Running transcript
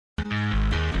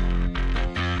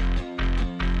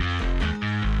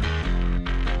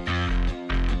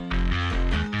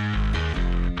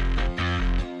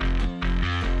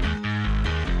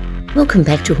Welcome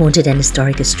back to Haunted and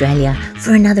Historic Australia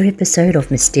for another episode of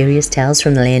Mysterious Tales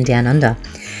from the Land Down Under.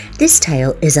 This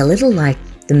tale is a little like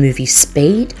the movie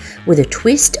Speed with a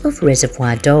twist of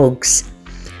Reservoir Dogs.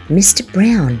 Mr.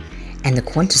 Brown and the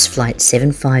Qantas Flight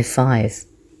 755.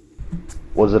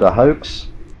 Was it a hoax,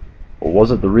 or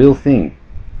was it the real thing?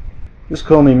 Just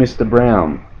call me Mr.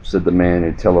 Brown, said the man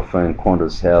who telephoned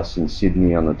Qantas House in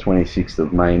Sydney on the 26th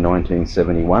of May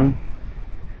 1971.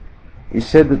 He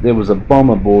said that there was a bomb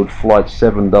aboard Flight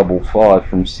 755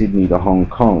 from Sydney to Hong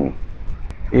Kong.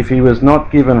 If he was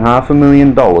not given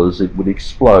 $500,000, it would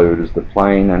explode as the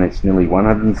plane and its nearly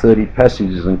 130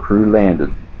 passengers and crew landed.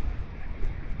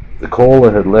 The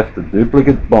caller had left a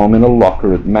duplicate bomb in a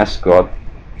locker at Mascot,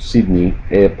 Sydney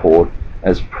Airport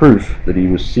as proof that he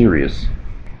was serious.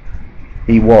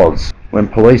 He was. When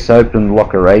police opened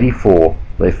locker 84,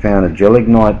 they found a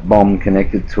gelignite bomb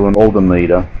connected to an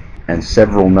altimeter and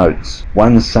several notes,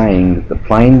 one saying that the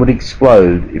plane would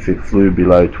explode if it flew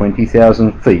below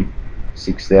 20,000 feet,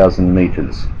 6,000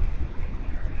 meters.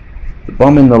 The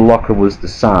bomb in the locker was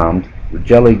disarmed, the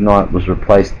gelignite was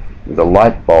replaced with a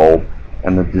light bulb,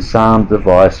 and the disarmed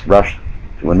device rushed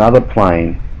to another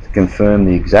plane to confirm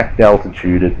the exact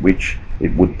altitude at which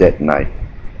it would detonate.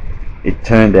 It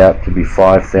turned out to be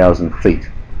 5,000 feet.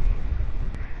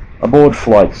 Aboard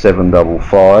Flight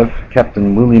 755,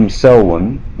 Captain William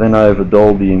Selwyn, then over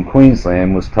Dalby in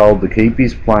Queensland, was told to keep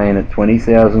his plane at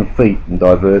 20,000 feet and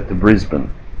divert to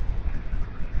Brisbane.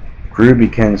 Crew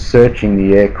began searching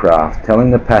the aircraft,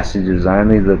 telling the passengers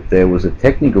only that there was a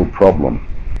technical problem.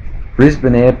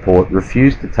 Brisbane Airport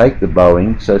refused to take the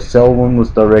Boeing, so Selwyn was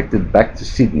directed back to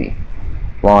Sydney,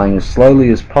 flying as slowly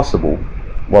as possible,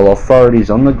 while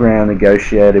authorities on the ground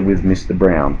negotiated with Mr.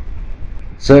 Brown.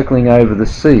 Circling over the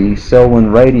sea,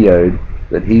 Selwyn radioed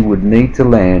that he would need to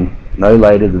land no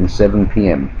later than 7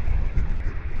 p.m.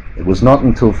 It was not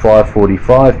until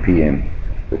 5:45 p.m.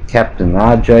 that Captain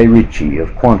R.J. Ritchie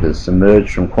of Qantas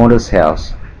emerged from Qantas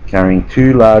House carrying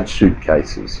 2 large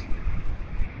suitcases.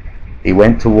 He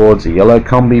went towards a yellow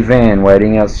combi van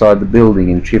waiting outside the building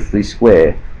in Chifley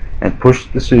Square and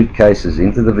pushed the suitcases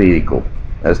into the vehicle,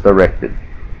 as directed.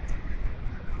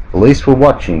 Police were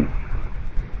watching,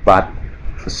 but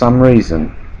for some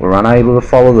reason were unable to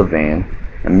follow the van,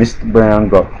 and Mr. Brown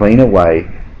got clean away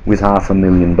with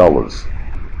 $500,000.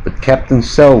 But Captain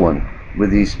Selwyn,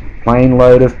 with his plane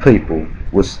load of people,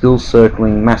 was still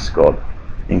circling Mascot,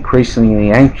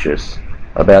 increasingly anxious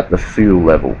about the fuel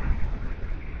level.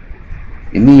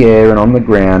 In the air and on the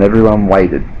ground, everyone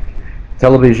waited.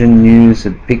 Television news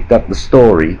had picked up the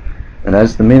story, and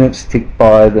as the minutes ticked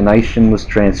by, the nation was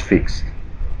transfixed.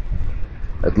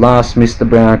 At last Mr.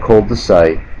 Brown called to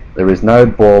say, "There is no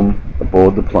bomb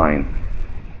aboard the plane.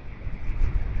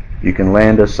 You can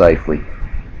land her safely."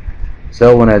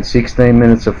 Selwyn had 16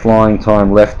 minutes of flying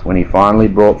time left when he finally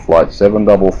brought Flight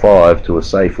 755 to a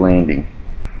safe landing.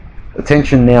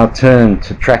 Attention now turned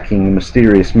to tracking the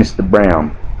mysterious Mr.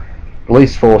 Brown.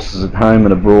 Police forces at home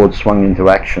and abroad swung into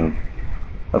action.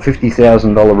 A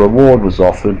 $50,000 reward was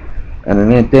offered, and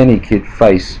an identikit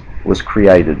face was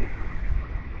created.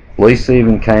 Police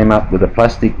even came up with a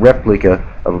plastic replica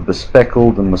of a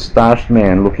bespectacled and moustached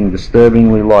man looking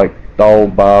disturbingly like doll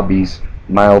Barbie's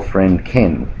male friend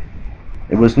Ken.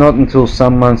 It was not until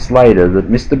some months later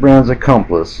that Mr. Brown's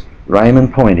accomplice,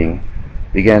 Raymond Pointing,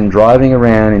 began driving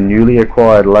around in newly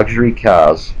acquired luxury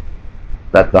cars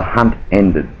that the hunt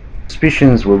ended.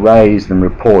 Suspicions were raised and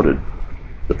reported.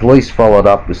 The police followed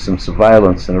up with some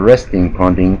surveillance and arresting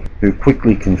Pointing, who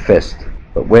quickly confessed.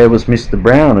 But where was Mr.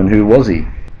 Brown, and who was he?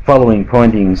 Following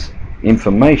Pointing's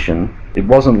information, it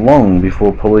wasn't long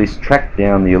before police tracked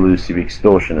down the elusive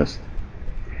extortionist.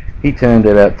 He turned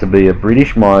out to be a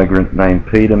British migrant named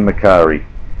Peter Macari.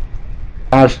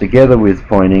 Charged together with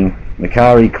Pointing,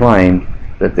 Macari claimed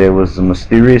that there was a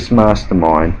mysterious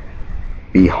mastermind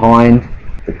behind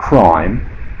the crime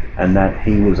and that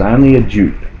he was only a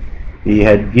dupe. He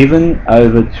had given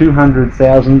over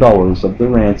 $200,000 of the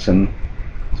ransom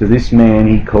to this man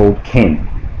he called Ken.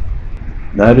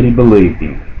 Nobody believed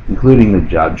him, including the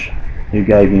judge, who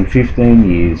gave him 15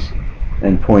 years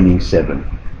and Pointing 7.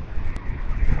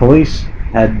 Police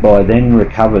had by then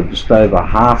recovered just over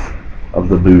half of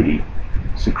the booty,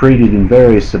 secreted in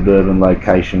various suburban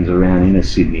locations around inner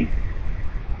Sydney,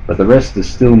 but the rest is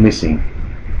still missing.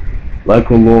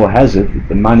 Local law has it that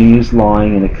the money is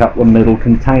lying in a couple of metal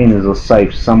containers or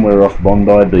safes somewhere off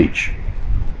Bondi Beach.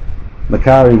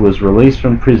 Macari was released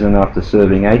from prison after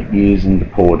serving 8 years and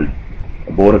deported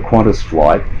aboard a Qantas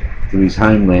flight to his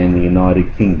homeland, the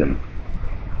United Kingdom.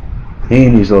 He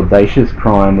and his audacious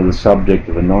crime were the subject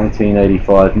of a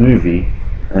 1985 movie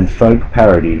and folk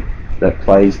parody that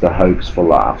plays the hoax for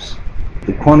laughs.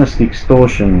 The Qantas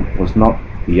extortion was not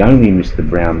the only Mr.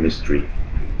 Brown mystery.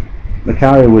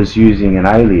 Macari was using an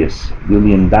alias,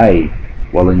 William Day,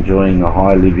 while enjoying a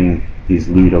high living his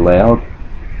lewd allowed.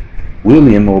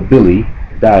 William, or Billy,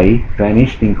 Day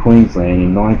vanished in Queensland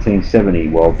in 1970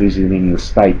 while visiting the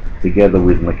state together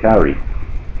with Macari.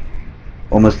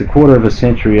 Almost a quarter of a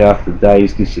century after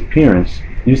Day's disappearance,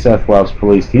 New South Wales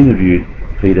Police interviewed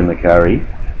Peter Macari,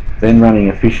 then running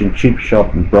a fish and chip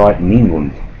shop in Brighton,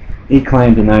 England. He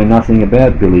claimed to know nothing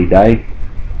about Billy Day,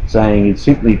 saying he'd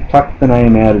simply plucked the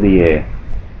name out of the air.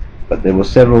 But there were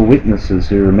several witnesses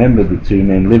who remembered the two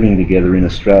men living together in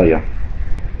Australia.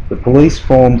 The police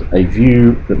formed a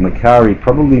view that Macari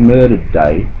probably murdered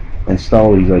Day and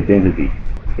stole his identity.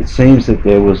 It seems that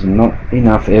there was not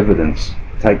enough evidence to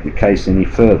take the case any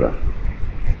further,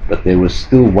 but there was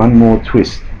still one more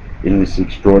twist in this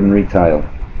extraordinary tale.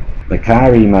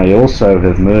 Macari may also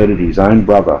have murdered his own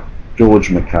brother, George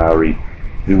Macari,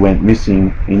 who went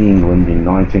missing in England in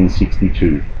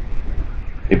 1962.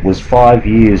 It was 5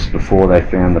 years before they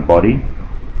found the body,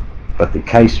 but the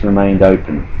case remained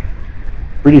open.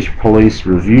 British police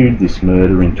reviewed this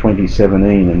murder in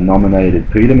 2017 and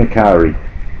nominated Peter Macari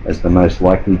as the most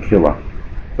likely killer.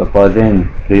 But by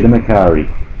then, Peter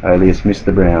Macari, alias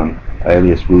Mr. Brown,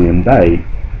 alias William Day,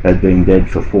 had been dead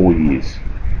for 4 years,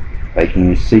 taking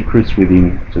his secrets with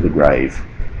him to the grave.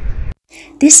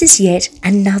 This is yet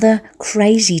another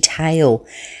crazy tale.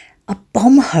 A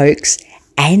bomb hoax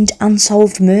and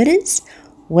unsolved murders?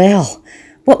 Well,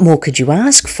 what more could you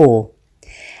ask for?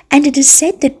 And it is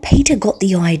said that Peter got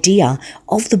the idea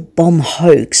of the bomb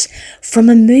hoax from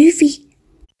a movie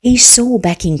he saw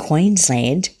back in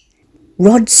Queensland,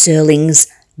 Rod Serlings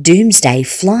Doomsday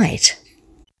Flight.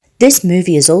 This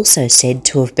movie is also said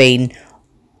to have been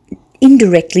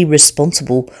indirectly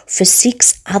responsible for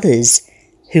 6 others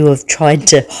who have tried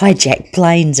to hijack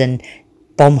planes and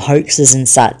bomb hoaxes and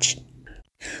such.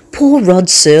 Poor Rod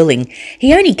Serling,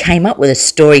 he only came up with a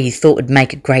story he thought would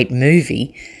make a great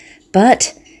movie,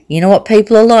 but you know what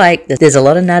people are like, there's a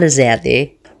lot of nutters out there.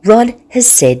 Rod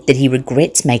has said that he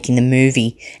regrets making the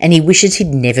movie and he wishes he'd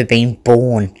never been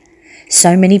born.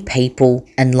 So many people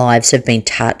and lives have been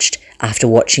touched after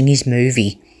watching his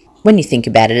movie. When you think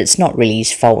about it, it's not really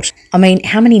his fault. I mean,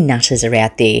 how many nutters are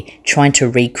out there trying to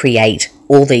recreate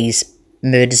all these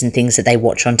murders and things that they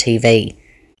watch on TV?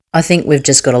 I think we've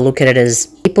just got to look at it as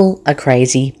people are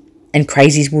crazy and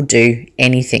crazies will do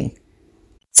anything.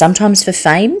 Sometimes for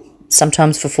fame,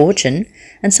 sometimes for fortune,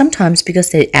 and sometimes because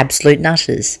they're absolute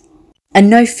nutters. And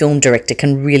no film director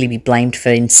can really be blamed for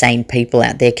insane people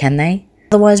out there, can they?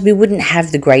 Otherwise we wouldn't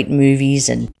have the great movies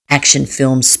and action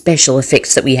films, special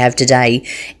effects that we have today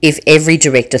if every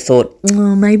director thought,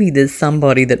 oh, maybe there's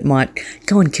somebody that might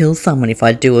go and kill someone if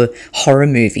I do a horror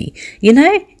movie. You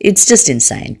know, it's just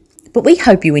insane. But we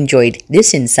hope you enjoyed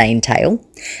this insane tale,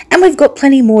 and we've got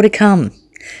plenty more to come.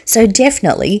 So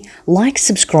definitely like,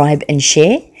 subscribe and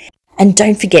share, and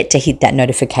don't forget to hit that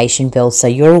notification bell so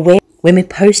you're aware when we're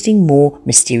posting more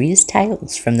mysterious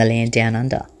tales from the land down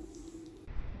under.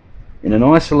 In an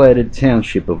isolated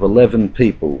township of 11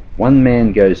 people, one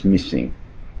man goes missing,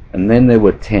 and then there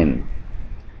were 10.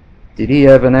 Did he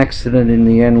have an accident in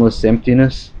the endless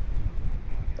emptiness?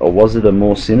 Or was it a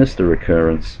more sinister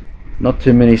occurrence? Not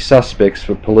too many suspects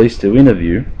for police to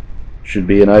interview. Should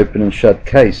be an open and shut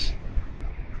case.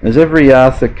 As every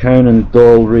Arthur Conan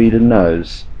Doyle reader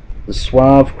knows, the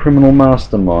suave criminal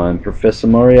mastermind Professor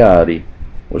Moriarty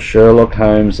was Sherlock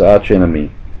Holmes'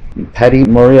 archenemy, and Paddy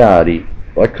Moriarty,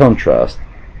 by contrast,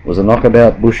 was a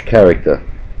knockabout bush character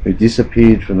who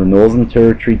disappeared from the Northern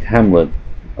Territory hamlet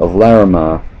of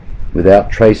Larrimah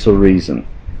without trace or reason.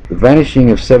 The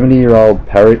vanishing of 70-year-old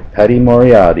Paddy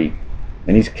Moriarty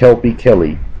and his Kelpie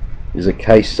Kelly is a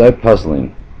case so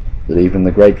puzzling that even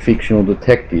the great fictional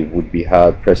detective would be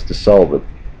hard-pressed to solve it.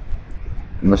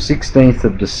 On the 16th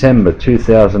of December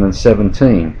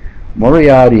 2017,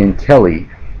 Moriarty and Kelly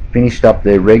finished up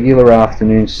their regular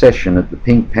afternoon session at the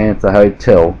Pink Panther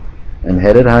Hotel and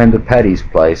headed home to Paddy's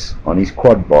place on his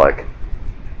quad bike.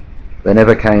 They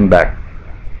never came back.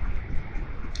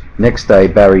 Next day,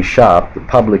 Barry Sharp, the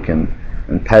publican,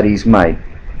 and Paddy's mate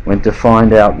went to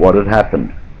find out what had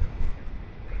happened.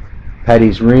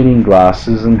 Paddy's reading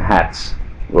glasses and hats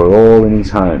were all in his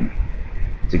home,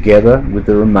 together with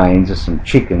the remains of some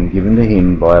chicken given to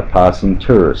him by a passing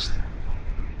tourist.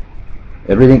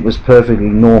 Everything was perfectly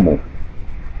normal,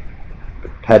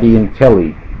 but Paddy and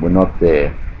Kelly were not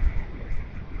there.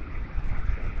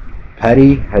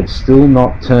 Paddy had still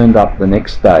not turned up the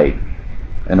next day,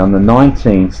 and on the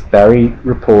 19th Barry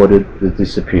reported the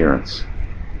disappearance.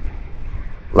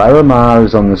 Larrimah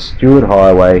is on the Stewart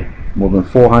Highway, more than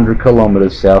 400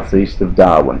 kilometres southeast of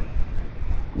Darwin,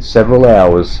 and several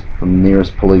hours from the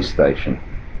nearest police station.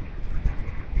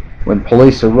 When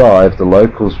police arrived, the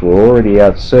locals were already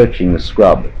out searching the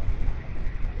scrub.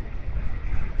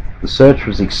 The search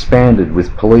was expanded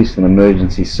with police and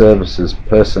emergency services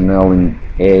personnel in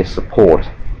air support.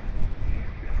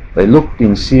 They looked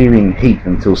in searing heat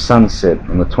until sunset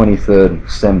on the 23rd of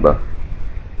December.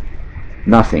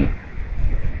 Nothing.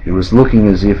 It was looking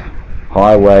as if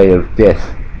Highway of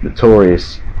Death,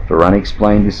 notorious for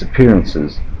unexplained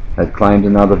disappearances, had claimed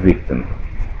another victim.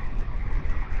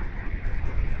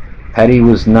 Paddy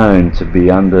was known to be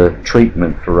under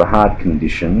treatment for a heart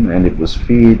condition, and it was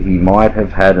feared he might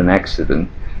have had an accident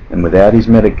and without his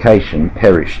medication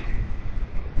perished.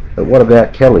 But what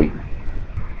about Kelly?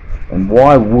 And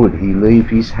why would he leave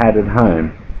his hat at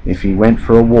home if he went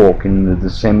for a walk in the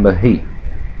December heat?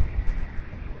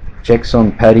 Checks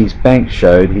on Paddy's bank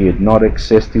showed he had not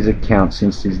accessed his account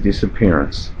since his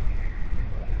disappearance.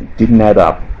 It didn't add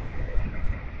up.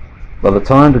 By the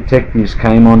time detectives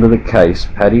came onto the case,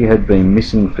 Paddy had been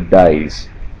missing for days,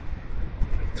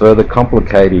 further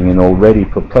complicating an already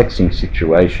perplexing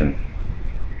situation.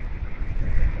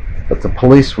 But the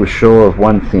police were sure of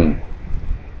one thing: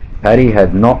 Paddy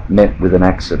had not met with an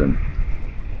accident,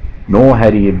 nor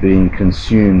had he been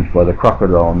consumed by the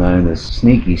crocodile known as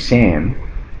Sneaky Sam,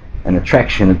 an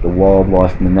attraction at the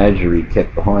wildlife menagerie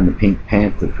kept behind the Pink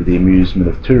Panther for the amusement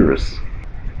of tourists.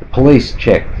 The police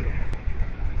checked.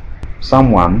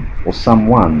 Someone, or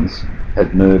someones,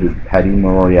 had murdered Paddy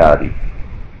Moriarty.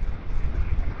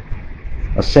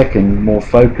 A second, more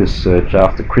focused search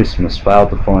after Christmas failed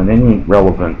to find anything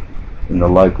relevant in the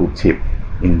local tip,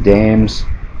 in dams,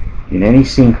 in any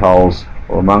sinkholes,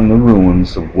 or among the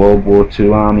ruins of World War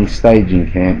II Army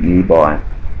staging camp nearby.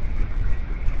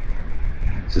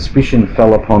 Suspicion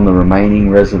fell upon the remaining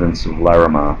residents of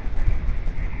Larrimah.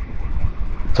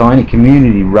 The tiny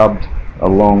community rubbed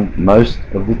along most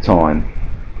of the time,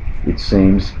 it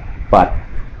seems, but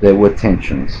there were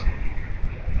tensions.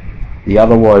 The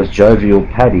otherwise jovial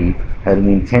Paddy had an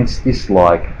intense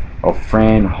dislike of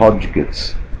Fran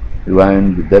Hodgetts, who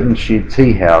owned the Devonshire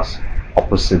Tea House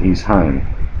opposite his home.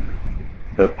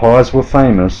 Her pies were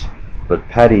famous, but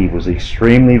Paddy was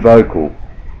extremely vocal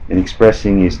in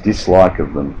expressing his dislike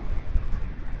of them.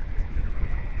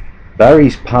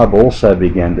 Barry's pub also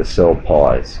began to sell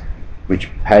pies, which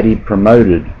Paddy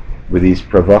promoted with his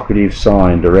provocative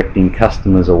sign directing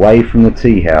customers away from the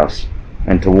tea house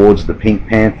and towards the Pink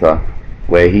Panther,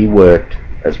 where he worked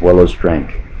as well as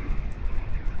drank.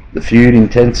 The feud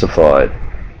intensified.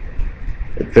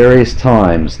 At various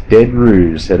times, dead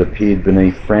roofs had appeared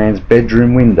beneath Fran's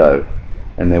bedroom window,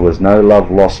 and there was no love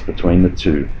lost between the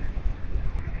two.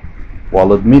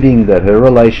 While admitting that her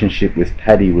relationship with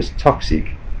Paddy was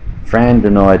toxic, Fran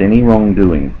denied any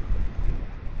wrongdoing.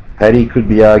 Paddy could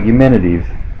be argumentative,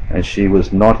 as she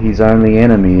was not his only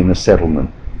enemy in the settlement.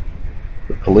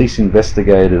 The police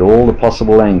investigated all the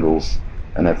possible angles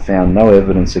and have found no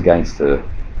evidence against her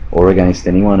or against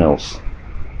anyone else.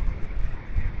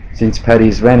 Since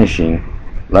Paddy's vanishing,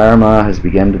 Larrimah has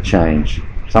begun to change.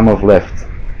 Some have left.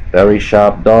 Barry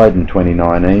Sharp died in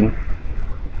 2019.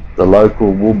 The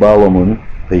local Wulbalamun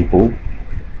people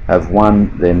have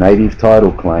won their native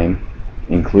title claim,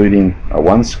 including a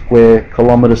 1 square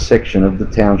kilometre section of the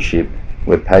township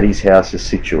where Paddy's house is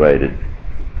situated.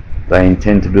 They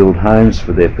intend to build homes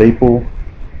for their people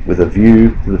with a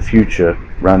view to the future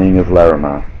running of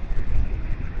Larrimah.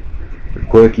 The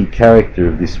quirky character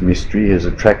of this mystery has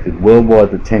attracted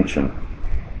worldwide attention.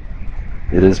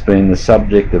 It has been the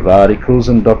subject of articles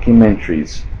and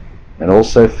documentaries, and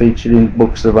also featured in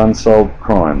books of unsolved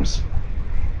crimes.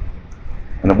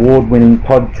 An award-winning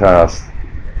podcast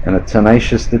and a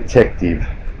tenacious detective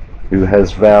who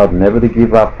has vowed never to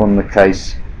give up on the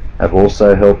case have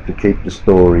also helped to keep the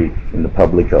story in the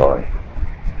public eye.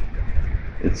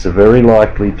 It's very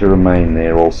likely to remain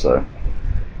there also.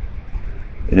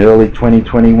 In early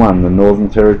 2021, the Northern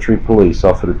Territory Police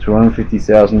offered a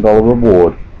 $250,000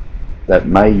 reward that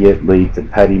may yet lead to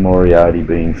Paddy Moriarty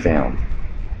being found.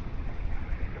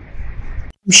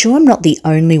 I'm sure I'm not the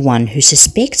only one who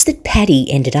suspects that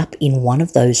Paddy ended up in one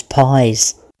of those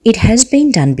pies. It has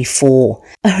been done before,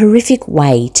 a horrific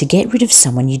way to get rid of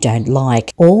someone you don't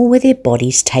like, or with their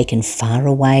bodies taken far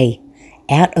away,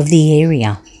 out of the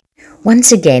area.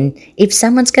 Once again, if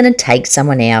someone's going to take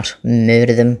someone out,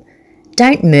 murder them.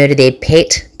 Don't murder their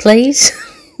pet, please.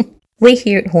 We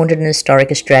here at Haunted and Historic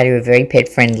Australia are very pet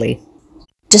friendly.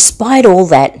 Despite all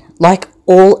that, like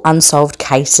all unsolved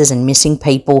cases and missing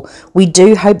people, we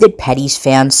do hope that Paddy's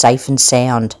found safe and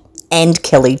sound. And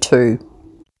Kelly too.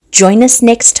 Join us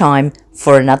next time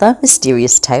for another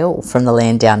mysterious tale from the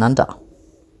land down under.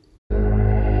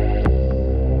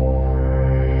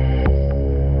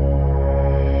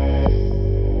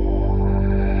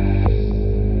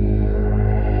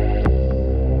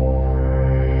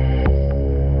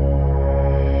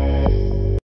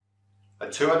 A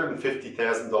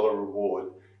 $250,000 reward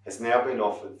has now been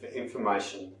offered for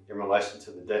information in relation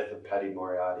to the death of Paddy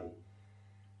Moriarty.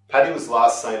 Paddy was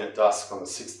last seen at dusk on the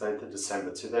 16th of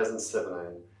December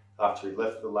 2017 after he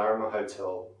left the Larrimah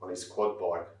Hotel on his quad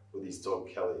bike with his dog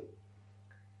Kelly.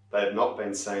 They have not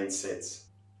been seen since.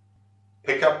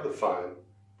 Pick up the phone,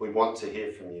 we want to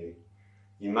hear from you.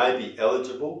 You may be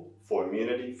eligible for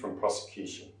immunity from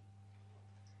prosecution.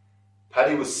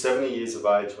 Paddy was 70 years of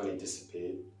age when he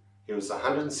disappeared. He was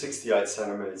 168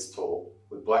 centimetres tall,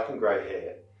 with black and grey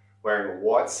hair, wearing a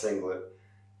white singlet,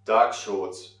 dark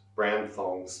shorts, brown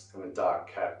thongs and a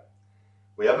dark cap.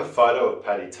 We have a photo of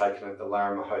Paddy taken at the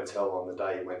Larrimah Hotel on the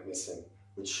day he went missing,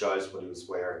 which shows what he was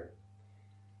wearing.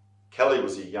 Kelly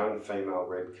was a young female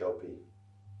red Kelpie.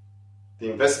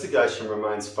 The investigation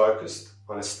remains focused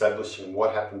on establishing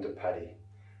what happened to Paddy,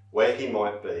 where he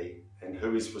might be and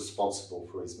who is responsible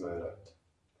for his murder.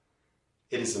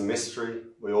 It is a mystery.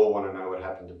 We all want to know what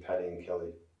happened to Paddy and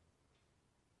Kelly.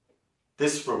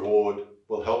 This reward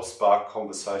will help spark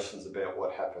conversations about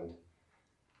what happened.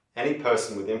 Any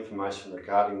person with information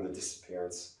regarding the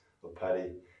disappearance of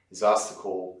Paddy is asked to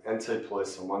call NT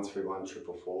Police on 131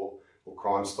 444 or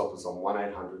Crime Stoppers on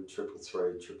 1800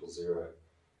 333 000.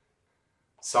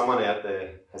 Someone out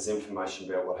there has information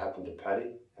about what happened to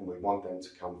Paddy and we want them to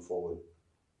come forward.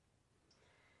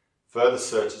 Further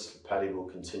searches for Paddy will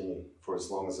continue for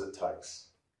as long as it takes.